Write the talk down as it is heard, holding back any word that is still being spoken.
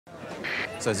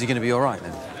So is he going to be all right,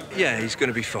 then? Yeah, he's going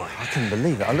to be fine. I couldn't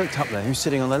believe it. I looked up there, he was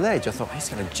sitting on the ledge. I thought, he's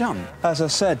going to jump. As I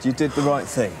said, you did the right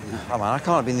thing. Oh, man, I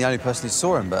can't have been the only person who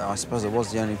saw him, but I suppose I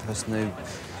was the only person who...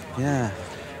 Yeah.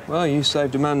 Well, you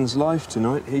saved a man's life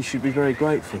tonight. He should be very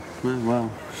grateful.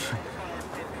 Well...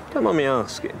 Don't mind me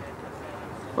asking.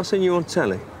 I've seen you on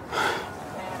telly.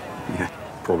 Yeah,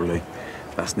 probably.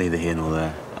 That's neither here nor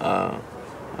there. Oh,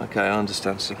 OK, I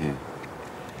understand, sir. Yeah.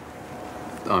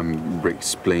 I'm Rick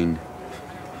Spleen,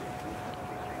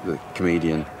 the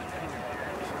comedian.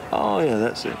 Oh, yeah,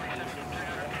 that's it.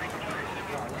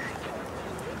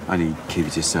 Only keep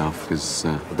it to yourself, because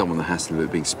I don't want the hassle of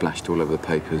it being splashed all over the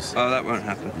papers. Oh, that won't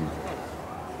happen.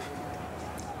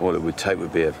 All it would take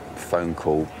would be a phone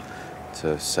call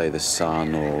to, say, The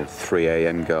Sun or 3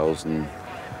 a.m. girls, and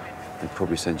they'd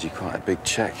probably send you quite a big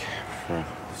cheque for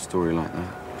a story like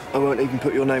that. I won't even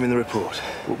put your name in the report.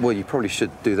 Well, you probably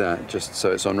should do that, just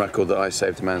so it's on record that I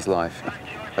saved a man's life.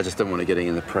 I just don't want it getting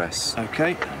in the press.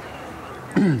 OK.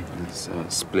 It's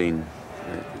Spleen,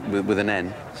 with an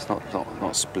N. It's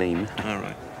not spleen. All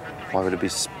right. Why would it be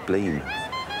spleen?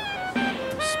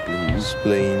 Spleen.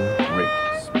 Spleen. Rick.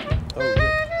 Oh, yeah.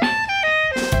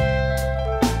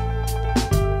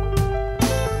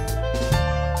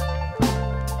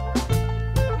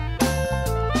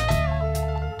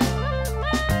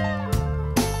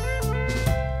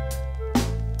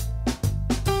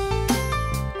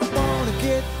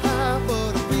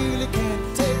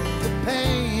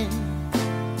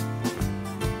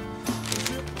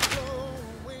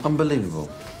 Unbelievable.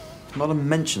 Not a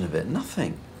mention of it,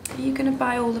 nothing. Are you going to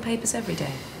buy all the papers every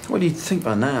day? What do you think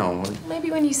by now? Maybe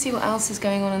when you see what else is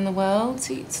going on in the world,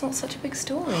 it's not such a big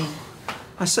story.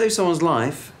 I saved someone's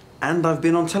life, and I've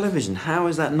been on television. How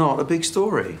is that not a big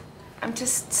story? I'm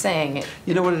just saying it.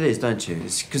 You know what it is, don't you?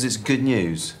 It's because it's good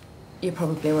news. You're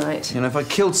probably right. You know, if I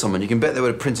killed someone, you can bet they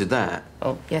would have printed that.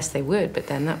 Oh, yes, they would, but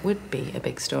then that would be a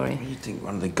big story. You think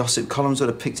one of the gossip columns would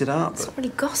have picked it up? It's not really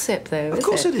gossip, though, is it? Of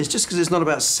course it is. Just because it's not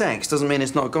about sex doesn't mean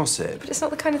it's not gossip. But it's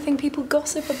not the kind of thing people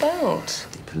gossip about.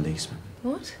 The policeman.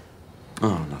 What?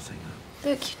 Oh, nothing.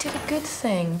 Look, you did a good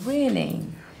thing, really.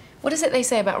 What is it they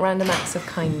say about random acts of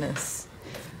kindness?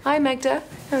 Hi, Magda.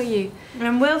 How are you?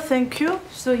 I'm well, thank you.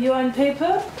 So you're on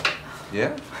paper?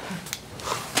 Yeah?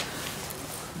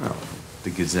 Oh,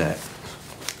 the Gazette.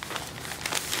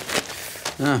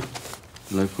 Ah,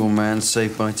 local man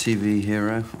saved by TV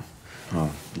hero.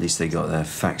 Oh, at least they got their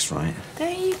facts right.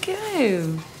 There you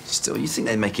go. Still, you think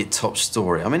they'd make it top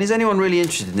story? I mean, is anyone really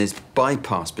interested in this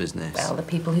bypass business? Well, the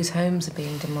people whose homes are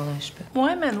being demolished, but...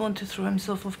 Why man want to throw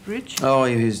himself off bridge? Oh,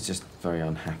 he's just very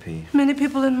unhappy. Many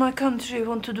people in my country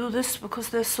want to do this because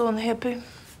they're so unhappy.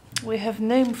 We have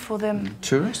name for them.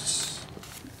 Tourists?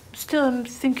 Still, I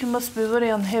think you must be very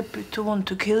unhappy to want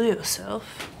to kill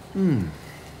yourself.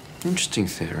 Interesting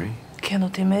theory.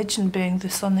 Cannot imagine being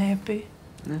this unhappy.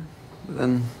 Yeah, but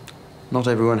then not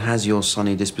everyone has your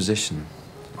sunny disposition.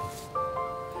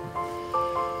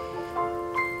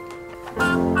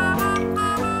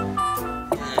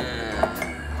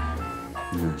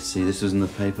 See, this was in the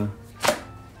paper.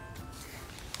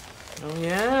 Oh,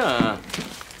 yeah.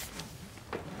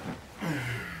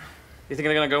 You think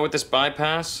they're gonna go with this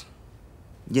bypass?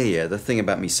 Yeah, the thing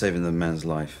about me saving the man's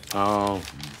life. Oh,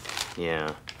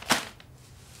 yeah.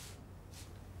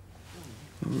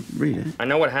 Read it. I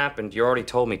know what happened. You already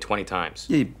told me 20 times.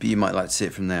 Yeah, but you might like to see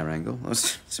it from their angle.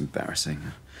 It's embarrassing.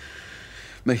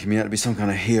 Making me out to be some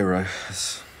kind of hero.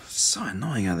 It's so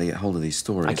annoying how they get hold of these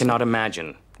stories. I cannot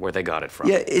imagine where they got it from.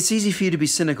 Yeah, it's easy for you to be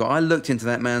cynical. I looked into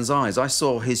that man's eyes. I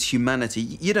saw his humanity.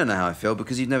 You don't know how I feel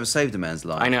because you've never saved a man's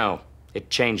life. I know. It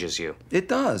changes you. It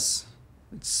does.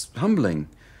 It's humbling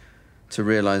to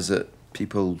realize that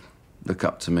people look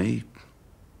up to me.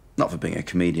 Not for being a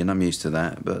comedian, I'm used to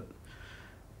that, but,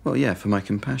 well, yeah, for my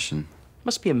compassion.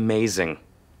 Must be amazing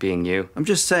being you. I'm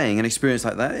just saying, an experience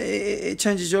like that, it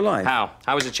changes your life. How?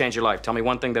 How has it changed your life? Tell me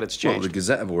one thing that it's changed. Well, the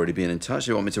Gazette have already been in touch.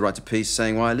 They want me to write a piece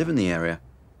saying why I live in the area.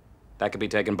 That could be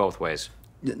taken both ways.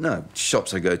 No,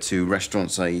 shops I go to,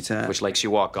 restaurants I eat at. Which lakes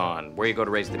you walk on, where you go to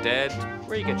raise the dead,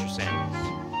 where you get your sandals.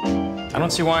 I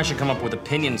don't see why I should come up with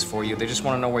opinions for you. They just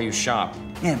want to know where you shop.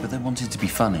 Yeah, but they want it to be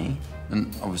funny.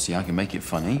 And obviously I can make it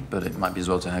funny, but it might be as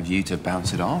well to have you to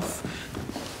bounce it off.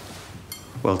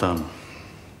 Well done.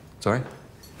 Sorry?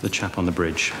 The chap on the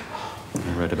bridge.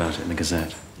 I read about it in the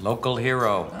Gazette. Local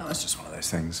hero. Oh, that's just one of those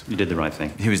things. You did the right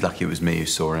thing. He was lucky it was me who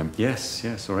saw him. Yes,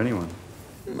 or anyone.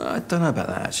 I don't know about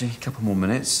that, actually. A couple more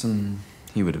minutes and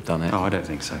he would have done it. Oh, I don't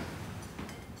think so.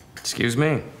 Excuse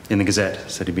me? In the Gazette,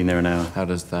 said he'd been there an hour. How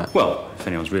does that? Well, if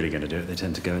anyone's really going to do it, they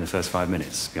tend to go in the first 5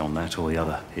 minutes. Beyond that, all the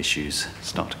other issues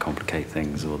start to complicate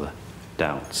things, all the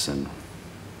doubts and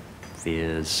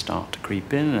fears start to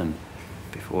creep in, and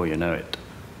before you know it,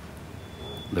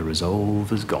 the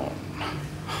resolve is gone.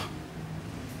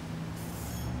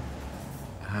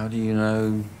 How do you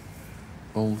know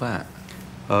all that?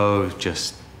 Oh,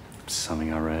 just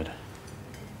something I read.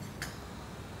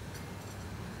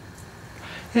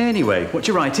 Anyway, what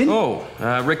you writing? Oh,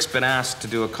 Rick's been asked to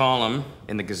do a column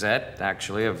in the Gazette,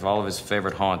 actually, of all of his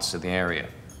favorite haunts in the area.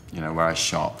 You know, where I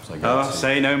shop. So I go to...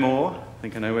 Say no more. I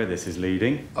think I know where this is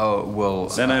leading. Oh, well...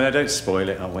 No, don't spoil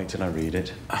it. I'll wait till I read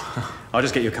it. I'll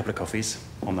just get you a couple of coffees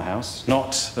on the house.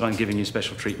 Not that I'm giving you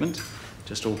special treatment.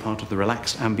 Just all part of the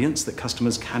relaxed ambience that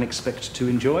customers can expect to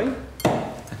enjoy.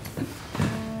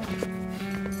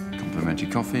 Complimentary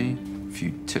coffee, a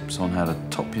few tips on how to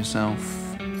top yourself.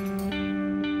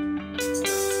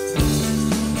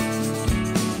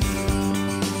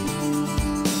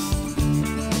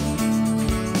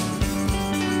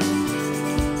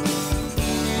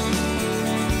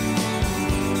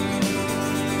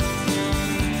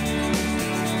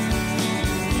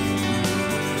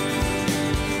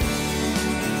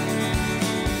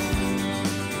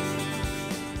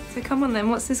 Come on then,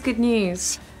 what's this good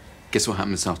news? Guess what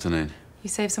happened this afternoon? You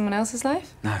saved someone else's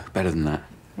life? No, better than that.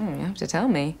 You have to tell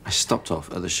me. I stopped off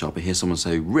at the shop. I hear someone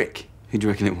say, Rick. Who do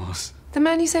you reckon it was? The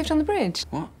man you saved on the bridge?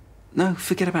 What? No,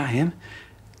 forget about him.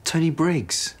 Tony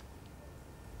Briggs.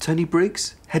 Tony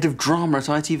Briggs, head of drama at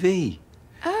ITV.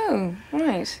 Oh,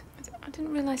 right. I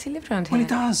didn't realise he lived around here. Well, he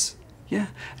does. Yeah.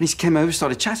 And he came over,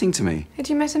 started chatting to me. Had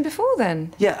you met him before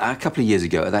then? Yeah, a couple of years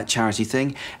ago at that charity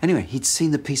thing. Anyway, he'd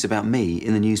seen the piece about me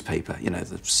in the newspaper, you know,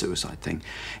 the suicide thing.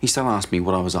 He started asking me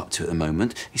what I was up to at the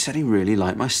moment. He said he really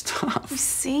liked my You stuff.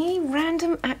 see?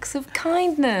 Random acts of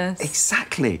kindness.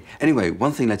 Exactly. Anyway,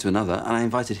 one thing led to another, and I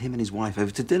invited him and his wife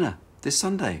over to dinner this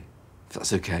Sunday, if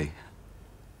that's okay.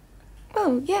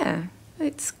 Well, yeah.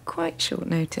 It's quite short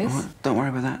notice. All right, don't worry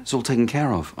about that. It's all taken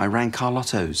care of. I rang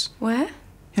Carlotto's. Where?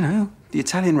 You know, the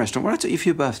Italian restaurant where I took you for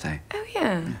your birthday. Oh,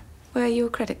 yeah. Where your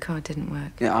credit card didn't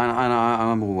work. Yeah,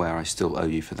 I'm aware I still owe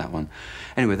you for that one.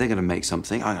 Anyway, they're going to make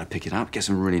something. I'm going to pick it up, get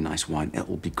some really nice wine.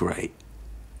 It'll be great.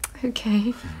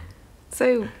 Okay.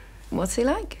 So, what's he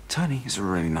like? Tony is a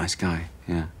really nice guy,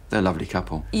 yeah. They're a lovely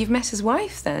couple. You've met his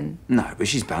wife, then? No, but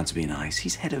she's bound to be nice.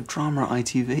 He's head of drama at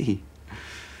ITV.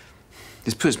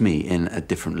 This puts me in a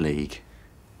different league.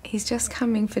 He's just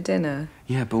coming for dinner.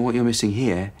 Yeah, but what you're missing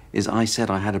here is I said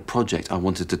I had a project I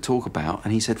wanted to talk about,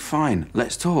 and he said, fine,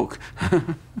 let's talk.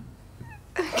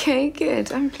 Okay,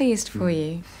 good. I'm pleased for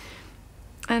you.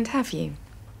 And have you?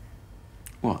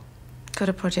 What? Got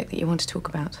a project that you want to talk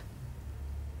about?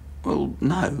 Well,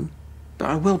 no, but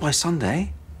I will by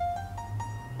Sunday.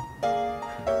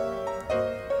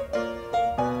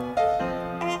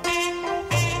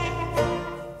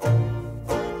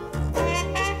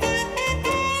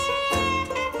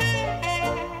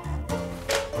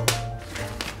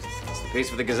 Piece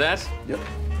for the Gazette? Yep.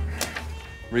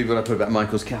 Read what I put about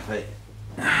Michael's Cafe.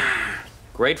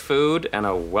 Great food and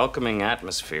a welcoming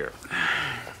atmosphere.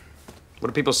 What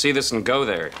if people see this and go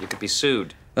there? You could be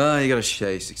sued. You got to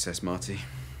share your success, Marty.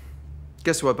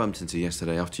 Guess who I bumped into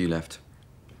yesterday after you left?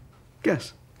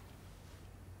 Guess.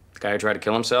 The guy who tried to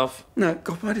kill himself? No,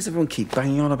 God, why does everyone keep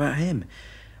banging on about him?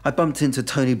 I bumped into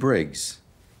Tony Briggs.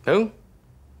 Who?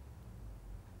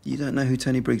 You don't know who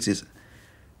Tony Briggs is?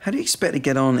 How do you expect to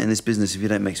get on in this business if you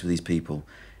don't mix with these people?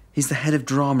 He's the head of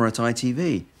drama at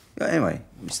ITV. Anyway,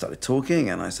 we started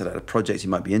talking, and I said I had a project he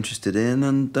might be interested in,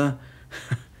 and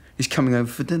he's coming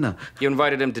over for dinner. You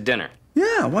invited him to dinner?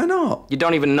 Yeah, why not? You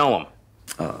don't even know him.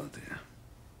 Oh, dear.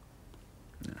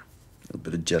 Yeah, a little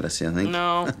bit of jealousy, I think.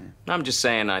 No, I'm just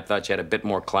saying I thought you had a bit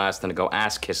more class than to go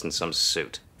ass-kissing some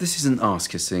suit. This isn't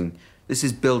ass-kissing. This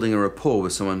is building a rapport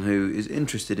with someone who is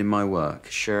interested in my work.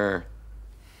 Sure.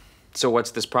 So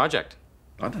what's this project?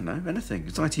 I don't know, anything.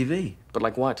 It's ITV. But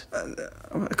like what?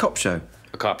 A cop show.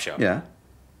 A cop show? Yeah,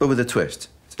 but with a twist.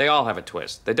 They all have a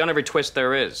twist. They've done every twist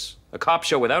there is. A cop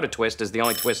show without a twist is the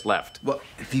only twist left. Well,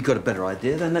 if you've got a better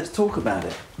idea, then let's talk about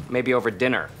it. Maybe over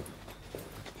dinner.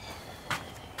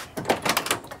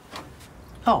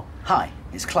 Oh, hi,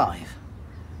 it's Clive.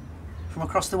 From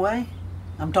across the way?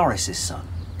 I'm Doris's son.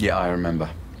 Yeah, I remember.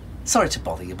 Sorry to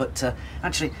bother you, but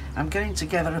actually, I'm getting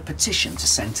together a petition to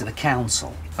send to the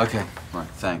council. Okay, right,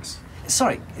 thanks.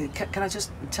 Sorry, can I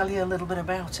just tell you a little bit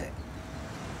about it?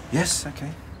 Yes, okay.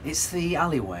 It's the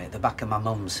alleyway at the back of my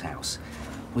mum's house.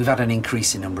 We've had an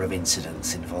increasing number of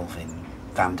incidents involving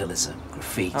vandalism,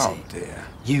 graffiti. Oh, dear.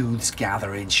 Youths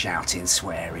gathering, shouting,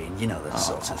 swearing, you know, that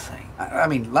sort of thing. I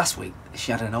mean, last week,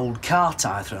 she had an old car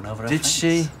tyre thrown over her Did fence.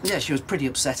 she? Yeah, she was pretty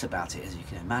upset about it, as you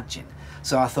can imagine.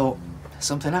 So I thought,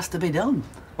 something has to be done.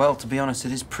 Well, to be honest,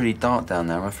 it is pretty dark down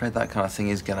there. I'm afraid that kind of thing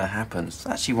is going to happen. It's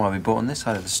actually why we bought on this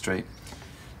side of the street.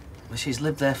 Well, she's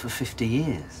lived there for 50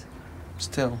 years.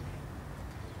 Still.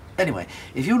 Anyway,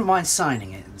 if you wouldn't mind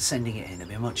signing it and sending it in, it'd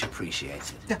be much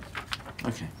appreciated. Yeah.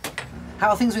 Okay. How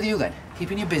are things with you, then?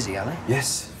 Keeping you busy, are they?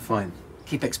 Yes, fine.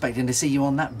 Keep expecting to see you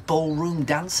on that ballroom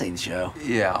dancing show.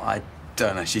 Yeah, I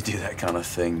don't actually do that kind of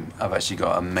thing. I've actually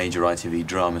got a major ITV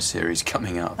drama series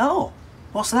coming up. Oh,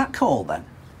 what's that called, then?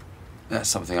 That's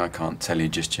something I can't tell you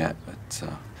just yet, but,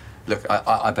 look,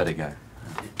 I better go.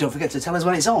 Don't forget to tell us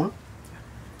when it's on.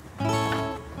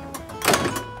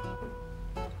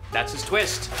 That's his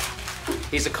twist.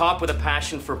 He's a cop with a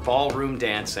passion for ballroom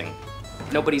dancing.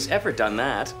 Nobody's ever done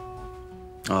that.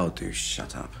 Oh, do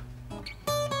shut up.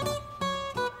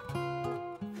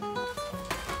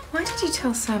 Why did you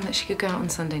tell Sam that she could go out on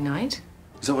Sunday night?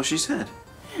 Is that what she said?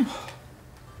 Yeah.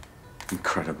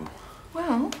 Incredible.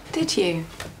 Well, did you?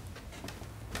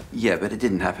 Yeah, but it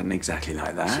didn't happen exactly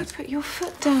like that. You put your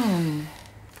foot down.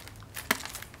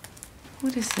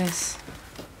 What is this?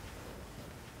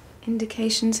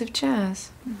 Indications of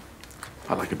jazz.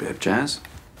 I like a bit of jazz.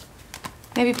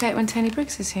 Maybe play it when Tony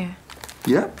Briggs is here.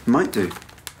 Yep, might do.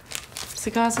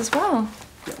 Cigars as well.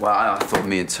 Yeah, well, I thought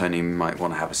me and Tony might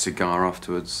want to have a cigar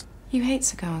afterwards. You hate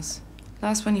cigars.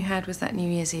 Last one you had was that New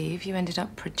Year's Eve. You ended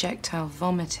up projectile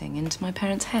vomiting into my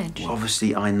parents' hedge. Well,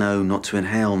 obviously, I know not to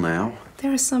inhale now.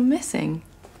 There are some missing.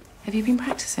 Have you been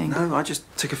practicing? No, I just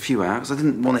took a few out because I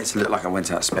didn't want it to look like I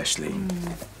went out specially.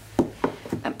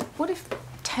 What if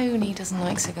Tony doesn't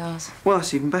like cigars? Well,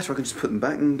 that's even better. I can just put them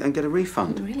back and get a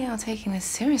refund. You really are taking this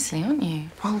seriously, aren't you?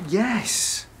 Well,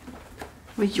 yes.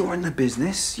 I mean, you're in the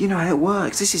business. You know how it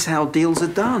works. This is how deals are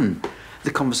done.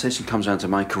 The conversation comes down to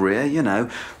my career, you know.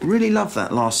 Really loved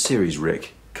that last series,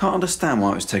 Rick. Can't understand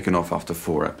why it was taken off after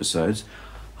 4 episodes.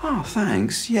 Oh,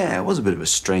 thanks. Yeah, it was a bit of a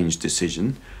strange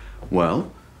decision.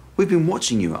 Well, we've been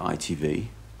watching you at ITV,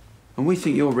 and we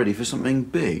think you're ready for something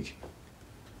big.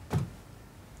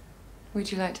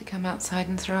 Would you like to come outside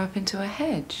and throw up into a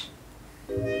hedge?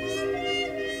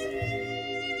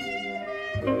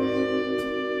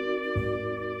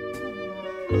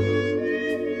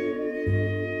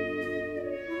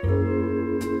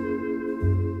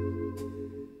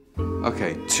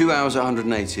 Okay, 2 hours at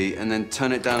 180, and then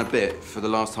turn it down a bit for the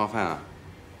last half hour.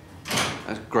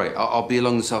 That's great. I'll be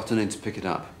along this afternoon to pick it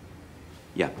up.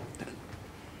 Yeah.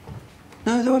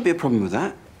 No, there won't be a problem with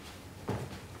that.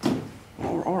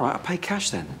 All right, I'll pay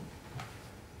cash then.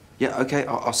 Yeah, okay,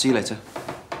 I'll see you later.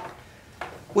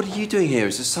 What are you doing here?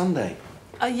 It's a Sunday.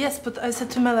 Yes, but I said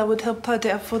to Mel I would help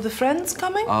tidy up for the friends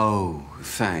coming. Oh,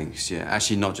 thanks. Yeah,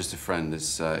 actually, not just a friend.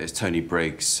 It's Tony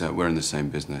Briggs. We're in the same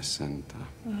business, and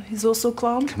He's also a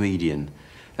clown. comedian.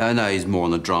 No, he's more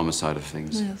on the drama side of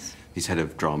things. Yes. He's head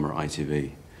of drama at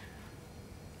ITV.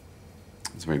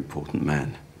 He's a very important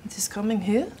man. And he's coming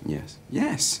here. Yes.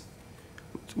 Yes.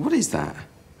 What is that?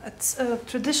 It's a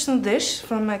traditional dish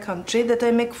from my country that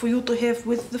I make for you to have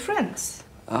with the friends.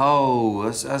 Oh,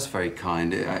 that's very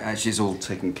kind. Actually, it's all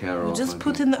taken care You of. just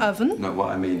put in the oven. No, what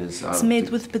I mean is... It's made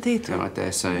with potato. I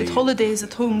dare say... At holidays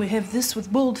at home, we have this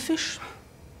with boiled fish.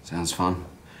 Sounds fun.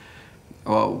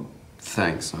 Well,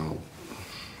 thanks. I'll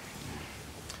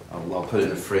put it in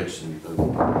the fridge and...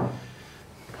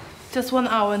 Just 1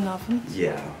 hour in the oven.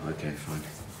 Yeah, okay, fine.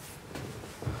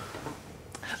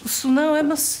 So now I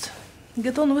must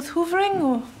get on with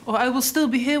hoovering, or I will still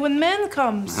be here when man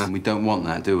comes. And we don't want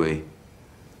that, do we?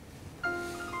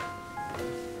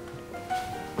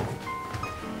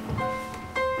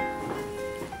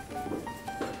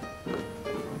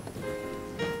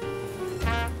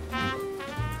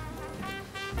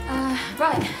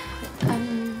 Right.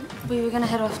 We were gonna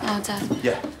head off now, Dad.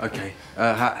 Yeah, okay.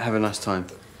 Have a nice time.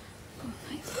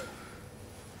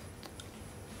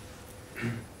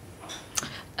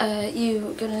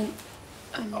 You gonna...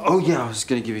 Oh, yeah, I was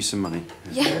going to give you some money.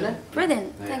 Yeah,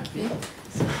 brilliant. Thank you.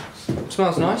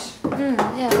 Smells nice.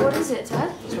 Yeah, what is it,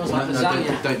 Dad? Smells like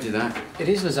lasagna. Don't do that. It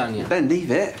is lasagna. Ben,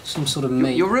 leave it. Some sort of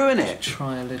meat. You'll ruin it.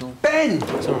 Try a little. Ben!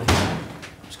 Sorry.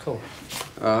 It's cool.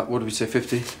 What did we say,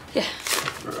 50? Yeah.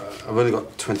 I've only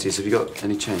got 20s. Have you got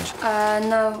any change?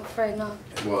 No, afraid not.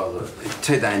 Well,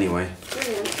 take that anyway.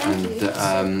 Brilliant, thank you.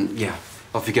 And, yeah,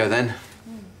 off you go then.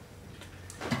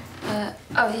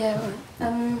 Oh, yeah,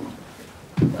 right.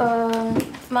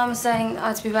 Mum was saying I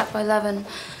had to be back by 11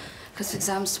 because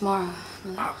exams tomorrow.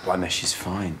 Why, no, she's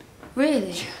fine.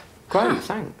 Really? Great,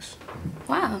 thanks.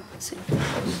 Wow.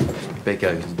 Better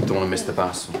go. Don't want to miss the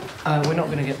bus. We're not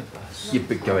going to get the bus. You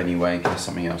better go anyway in case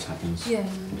something else happens. Yeah.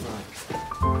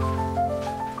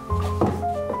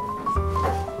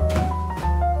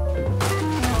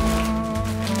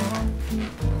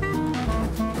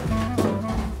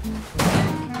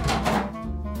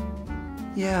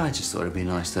 Yeah, I just thought it'd be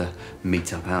nice to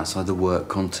meet up outside the work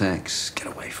context, get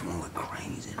away from all the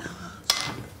craziness.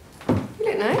 You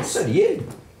look nice. So do you.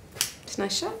 It's a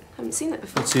nice shot. Haven't seen that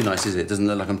before. Not too nice, is it? Doesn't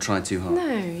look like I'm trying too hard.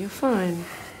 No, you're fine.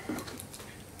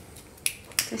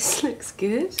 This looks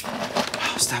good.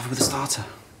 I'll start with a starter.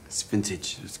 It's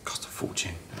vintage. It's cost a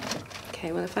fortune.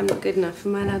 Okay, well, if I'm not good enough,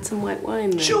 am I allowed some white wine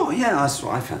then? Sure, yeah, that's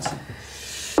what I fancy.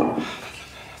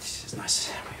 This is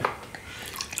nice.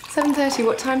 7:30,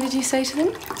 what time did you say to them?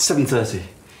 7:30.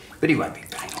 But he won't be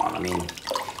bang on. I mean,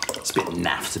 it's a bit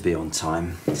naff to be on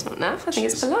time. It's not naff, I think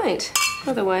it's polite.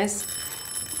 Otherwise...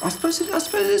 I suppose it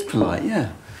is polite,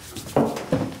 yeah.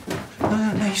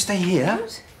 No, you stay here.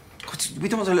 What? We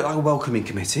don't want to look like a welcoming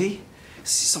committee.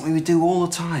 This is something we do all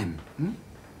the time. Hmm?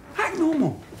 Act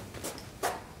normal.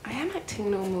 I am acting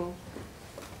normal.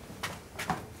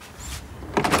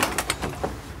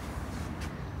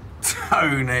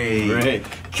 Tony!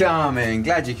 Rick. Come in,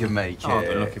 glad you can make it. Oh, I've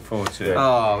been looking forward to it.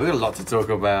 Oh, we've got a lot to talk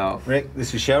about. Rick,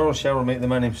 this is Cheryl. Cheryl, meet the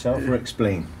man himself, Rick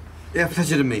Spleen. Yeah,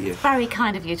 pleasure to meet you. Very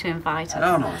kind of you to invite us.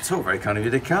 No, not at all. Very kind of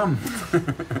you to come.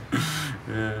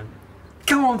 Yeah.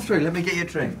 Come on through, let me get you a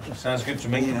drink. Sounds good to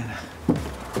me. Yeah.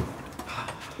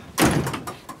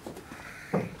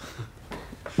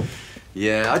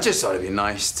 Yeah, I just thought it'd be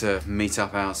nice to meet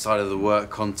up outside of the work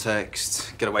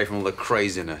context, get away from all the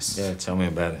craziness. Yeah, tell me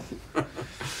about it.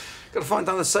 Gotta find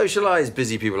time to socialise,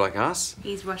 busy people like us.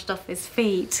 He's rushed off his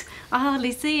feet. I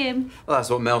hardly see him. Well, that's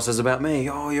what Mel says about me.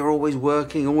 Oh, you're always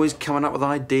working, always coming up with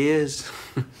ideas.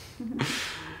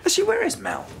 Actually, where is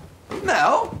Mel?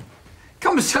 Mel?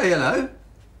 Come and say hello.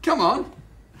 Come on.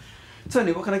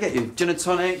 Tony, what can I get you? Gin and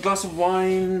tonic, glass of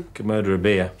wine? Could murder a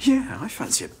beer. Yeah, I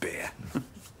fancy a beer.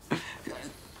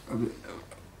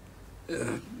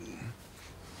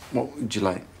 What would you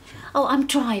like? Oh, I'm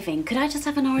driving. Could I just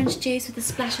have an orange juice with a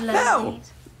splash of Mel! lemonade?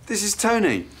 This is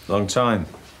Tony. Long time.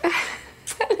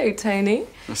 Hello, Tony.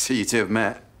 I see you two have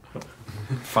met.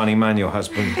 Funny man, your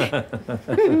husband.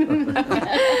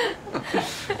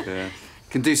 Yeah.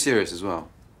 Can do serious as well.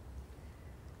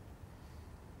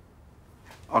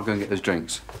 I'll go and get those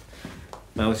drinks.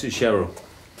 Now, this is Cheryl.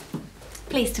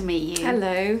 Pleased to meet you.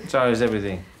 Hello. So, how's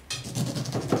everything?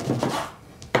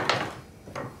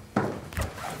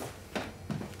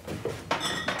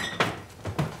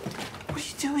 What are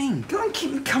you doing? Go and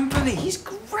keep him company. He's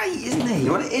great, isn't he?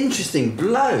 What an interesting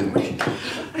bloke.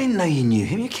 I didn't know you knew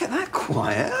him. You kept that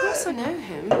quiet. Of course I know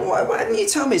him. Why didn't you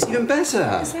tell me? It's even better.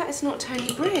 Because that is not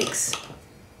Tony Briggs.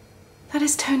 That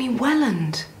is Tony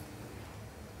Welland.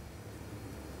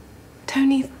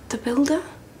 Tony the builder?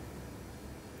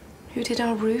 Who did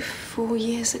our roof 4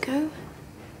 years ago?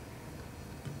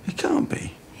 It can't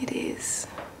be. It is.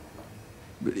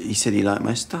 But he said he liked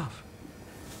my stuff.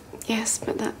 Yes,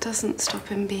 but that doesn't stop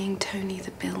him being Tony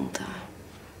the builder.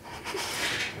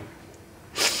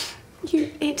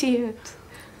 You idiot.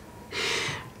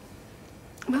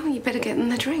 Well, you better get them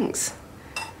their drinks.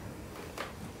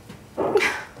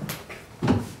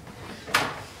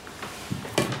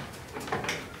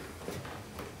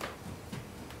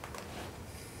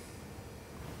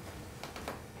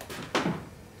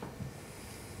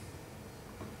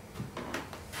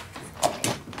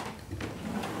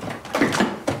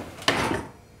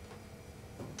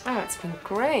 Oh, it's been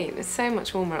great. It's so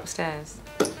much warmer upstairs.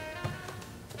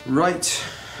 Right.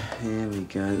 Here we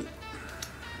go.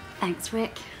 Thanks,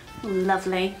 Rick.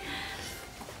 Lovely.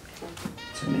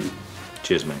 Tony.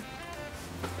 Cheers, mate.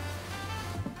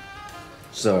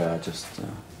 Sorry, I just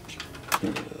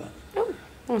didn't do that. Oh,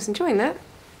 I was enjoying that.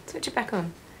 Switch it back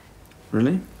on.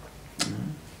 Really?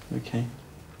 Okay.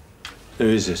 Who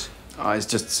is this? Oh, it's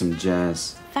just some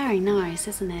jazz. Very nice,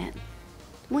 isn't it?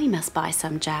 We must buy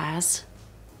some jazz.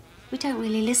 We don't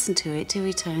really listen to it, do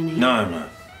we, Tony? No, no.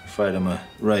 Afraid I'm a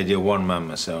Radio 1 man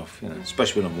myself, you know,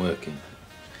 especially when I'm working.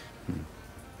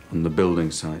 On the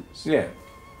building sites. Yeah.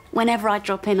 Whenever I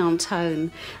drop in on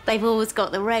Tone, they've always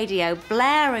got the radio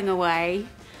blaring away.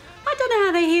 I don't know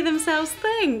how they hear themselves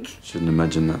think. Shouldn't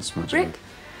imagine that's much. Rick,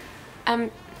 you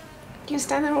can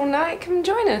stand there all night. Come and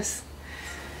join us.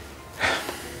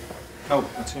 Oh,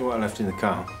 I'll tell you what I left in the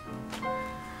car.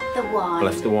 The wine. I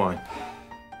left the wine.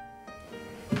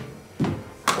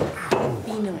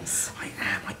 Be nice. I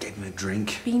am. I gave him a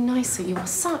drink. Be nicer. You are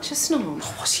such a snob.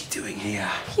 Oh, what's he doing here?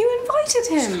 You invited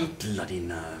him. Bloody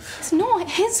nerve. It's not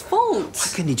his fault. Why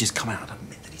couldn't he just come out and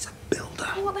admit that he's a builder?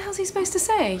 What the hell's he supposed to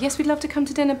say? Yes, we'd love to come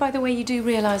to dinner. By the way, you do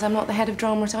realise I'm not the head of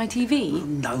drama at ITV?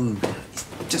 No,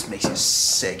 it just makes him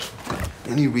sick.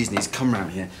 The only reason he's come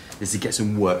round here is to get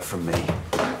some work from me.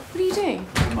 What are you doing?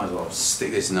 Might as well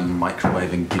stick this in the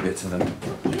microwave and give it to them.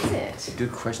 What is it?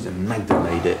 Good question. Magda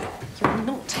made it. You're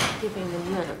not giving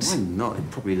them that. Why not?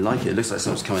 They'd probably like it. It looks like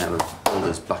something's coming out of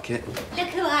Balder's bucket. Look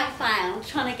who I found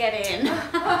trying to get in.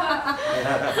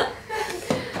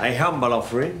 A humble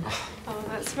offering. Oh,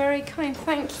 that's very kind.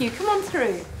 Thank you. Come on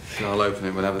through. I'll open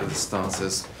it whenever the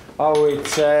starters. Oh,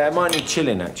 it might need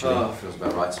chilling, actually. Oh, feels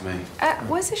about right to me.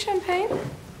 Where's the champagne?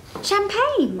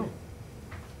 Champagne?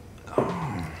 Oh.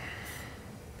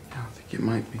 Yeah, I think it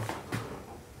might be.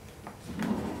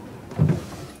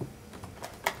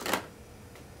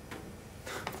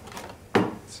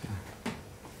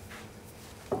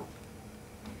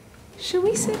 Shall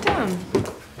we sit down?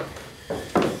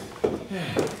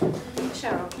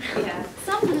 Sure. Yeah.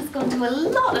 Someone has gone to a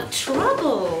lot of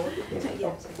trouble.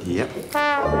 Yep.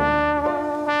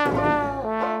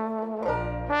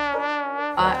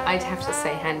 I'd have to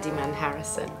say Handyman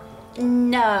Harrison.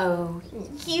 No,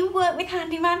 you work with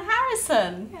Handyman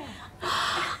Harrison. Yeah.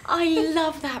 I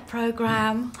love that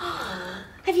programme.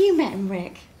 Have you met him,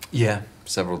 Rick? Yeah,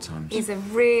 several times. He's a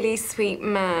really sweet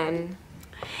man.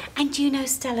 And do you know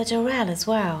Stella Dorell as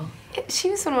well? She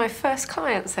was one of my first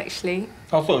clients, actually.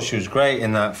 I thought she was great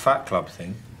in that Fat Club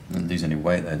thing. Didn't lose any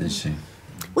weight there, did she?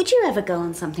 Would you ever go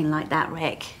on something like that,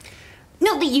 Rick?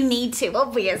 Not that you need to,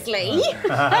 obviously. What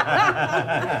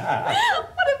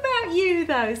about you,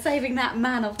 though, saving that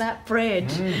man off that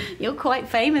bridge? You're quite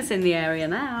famous in the area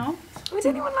now. Would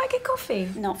anyone like a coffee?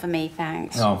 Not for me,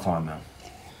 thanks. No, I'm fine, man.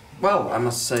 Well, I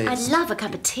must say I'd love a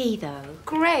cup of tea, though.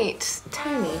 Great.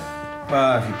 Tony.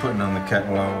 Well, if you're putting on the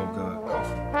kettle, I will go at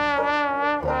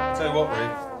coffee. Tell you what,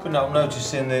 Rick, couldn't help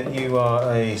noticing that you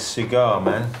are a cigar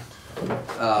man.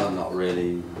 not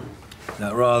really.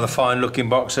 That rather fine-looking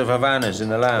box of Havanas in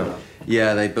the lounge.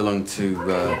 Yeah, they belong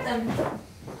to,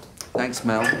 Thanks,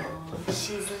 Mel. Oh,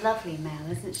 she's lovely,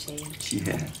 Mel, isn't she?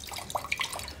 Yeah.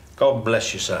 God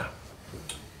bless you, sir.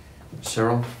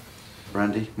 Cheryl?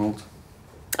 Brandy? Malt?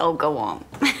 Oh, go on.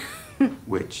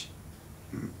 Which?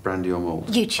 Brandy or malt?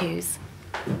 You choose.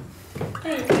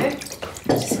 There you go.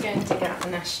 Just going to get out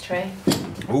an ashtray.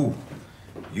 Ooh,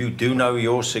 you do know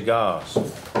your cigars.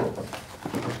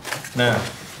 Now,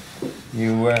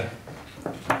 you are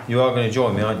going to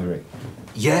join me, aren't you, Rick?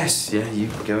 Yes, yeah, you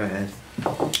go ahead.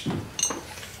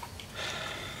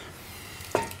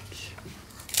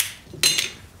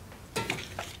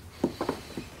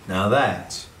 Now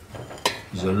that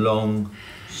is a long,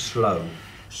 slow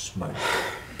smoke.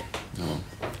 Oh,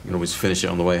 you can always finish it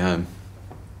on the way home.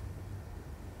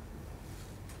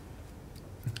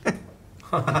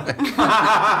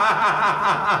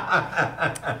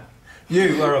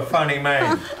 You are a funny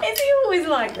man. Is he always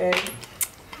like this?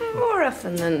 More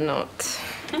often than not.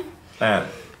 Now,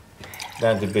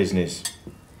 down to business.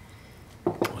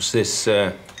 What's this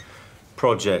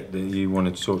project that you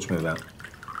wanted to talk to me about?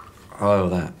 Oh,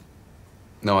 that.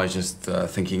 No, I was just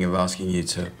thinking of asking you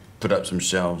to put up some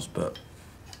shelves, but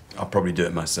I'll probably do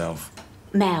it myself.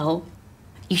 Mel,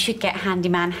 you should get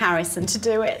Handyman Harrison to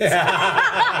do it.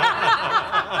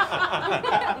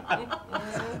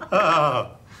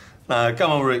 Oh, no, come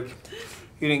on, Rick.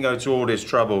 You didn't go to all this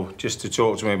trouble just to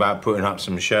talk to me about putting up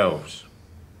some shelves.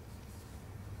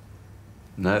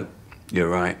 No, you're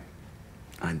right.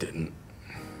 I didn't.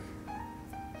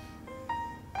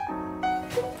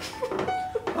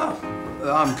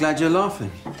 I'm glad you're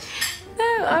laughing.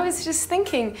 No, I was just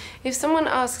thinking, if someone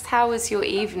asks how was your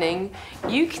evening,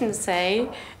 you can say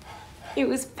it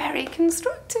was very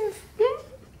constructive.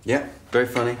 Yeah, very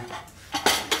funny.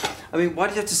 I mean, why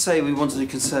did you have to say we wanted a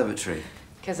conservatory?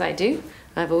 Because I do.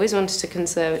 I've always wanted a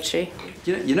conservatory.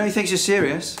 You know he thinks you're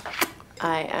serious.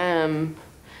 I am.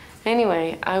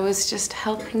 Anyway, I was just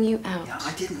helping you out. Yeah,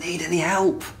 I didn't need any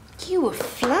help. You were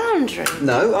floundering.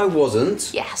 No, I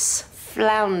wasn't. Yes,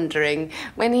 floundering.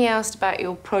 When he asked about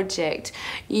your project,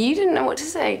 you didn't know what to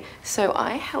say, so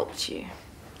I helped you.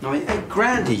 I mean,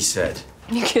 $8,000, he said.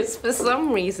 Because for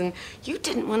some reason, you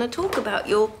didn't want to talk about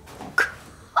your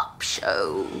cop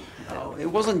show. Oh, it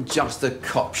wasn't just a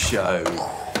cop show.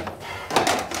 Oh,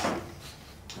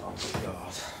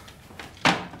 God.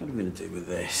 What am I going to do with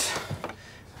this?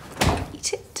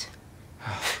 Eat it.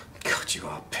 God, you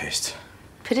are pissed.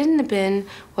 Put it in the bin,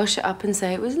 wash it up and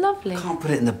say it was lovely. Can't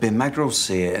put it in the bin. Magda will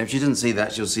see it. And if she doesn't see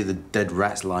that, she'll see the dead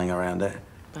rats lying around it.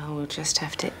 Well, we'll just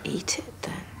have to eat it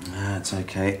then. That's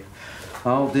okay.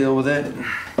 I'll deal with it.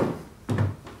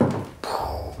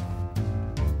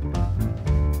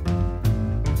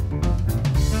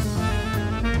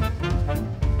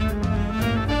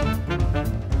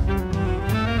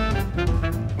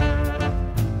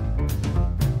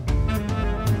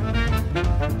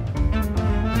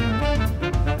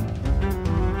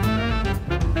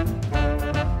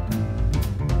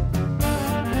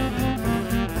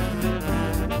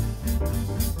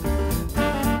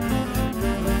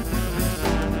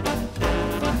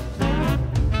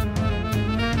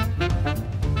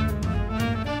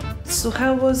 So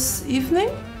how was evening?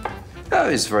 Oh,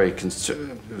 it was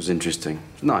it was interesting.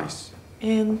 Nice.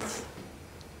 And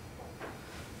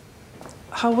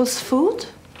how was food?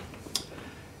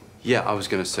 Yeah, I was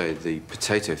going to say the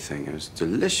potato thing. It was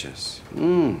delicious.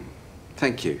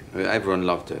 Thank you. Everyone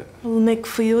loved it. We'll make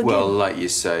for you again. Well, like you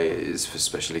say, it's for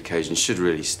special occasions. Should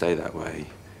really stay that way.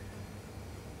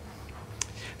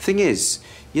 Thing is,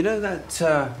 you know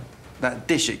that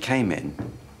dish it came in?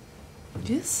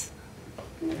 Yes.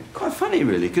 Quite funny,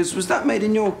 really, because was that made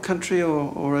in your country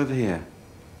or over here?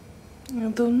 I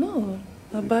don't know.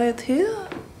 I buy it here?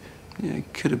 Yeah,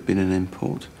 it could have been an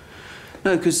import.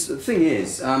 No, because the thing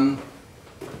is, I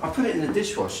put it in the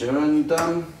dishwasher and,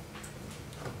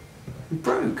 it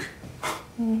broke.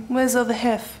 Where's the other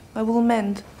half? I will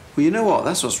mend. Well, you know what?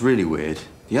 That's what's really weird.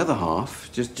 The other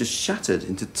half just shattered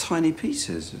into tiny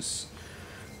pieces. It's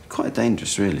quite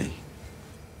dangerous, really.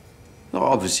 Well,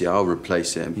 obviously, I'll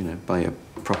replace it, you know, buy a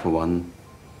proper one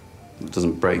that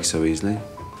doesn't break so easily.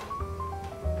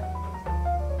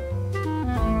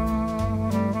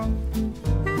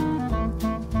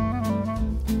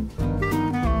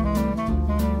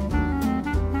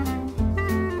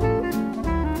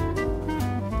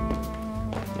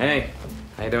 Hey,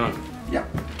 how you doing? Yeah.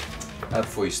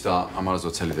 Before you start, I might as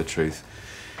well tell you the truth.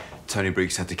 Tony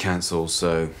Briggs had to cancel,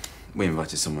 so we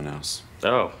invited someone else.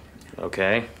 Oh,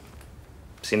 okay.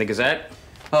 Seen the Gazette?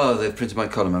 Oh, they've printed my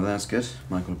column. That's good.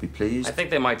 Michael will be pleased. I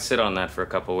think they might sit on that for a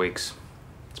couple of weeks.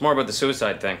 It's more about the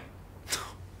suicide thing.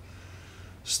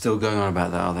 Still going on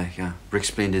about that, are they? Yeah. Rick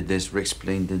Spleen did this, Rick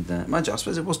Spleen did that. Mind you, I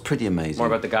suppose it was pretty amazing. More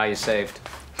about the guy you saved.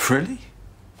 Really?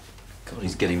 God,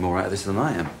 he's getting more out of this than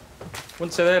I am.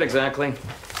 Wouldn't say that exactly.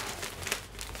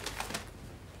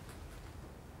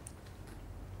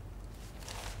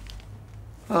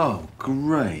 Oh,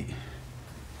 great.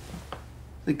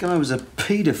 The guy was a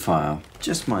paedophile.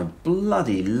 Just my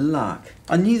bloody luck.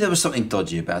 I knew there was something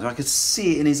dodgy about him. I could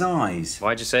see it in his eyes.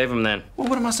 Why'd you save him then? Well,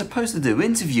 what am I supposed to do?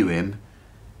 Interview him?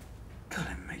 God,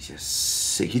 it makes you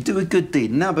sick. You do a good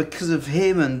deed. Now, because of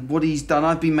him and what he's done,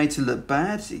 I've been made to look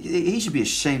bad. He should be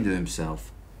ashamed of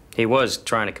himself. He was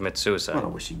trying to commit suicide. Well, I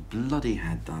wish he bloody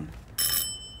had done.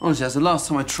 Honestly, that's the last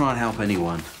time I try and help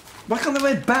anyone. Why can't they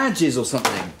wear badges or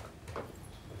something?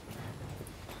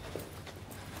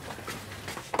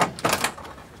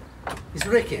 Is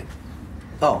Rick in?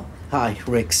 Oh, hi,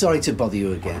 Rick. Sorry to bother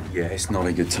you again. Yeah, it's not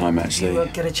a good time, actually. Did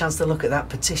you get a chance to look at that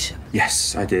petition?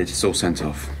 Yes, I did. It's all sent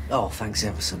off. Oh, thanks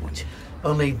ever so much.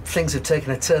 Only things have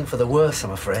taken a turn for the worse,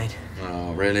 I'm afraid.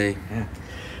 Oh, really? Yeah.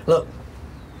 Look.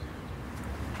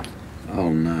 Oh,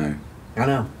 no. I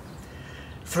know.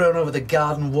 Thrown over the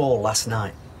garden wall last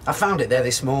night. I found it there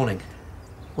this morning.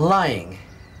 Lying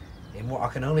in what I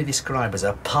can only describe as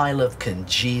a pile of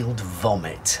congealed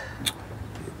vomit.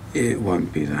 It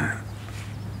won't be that.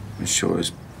 I'm sure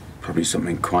it's probably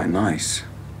something quite nice.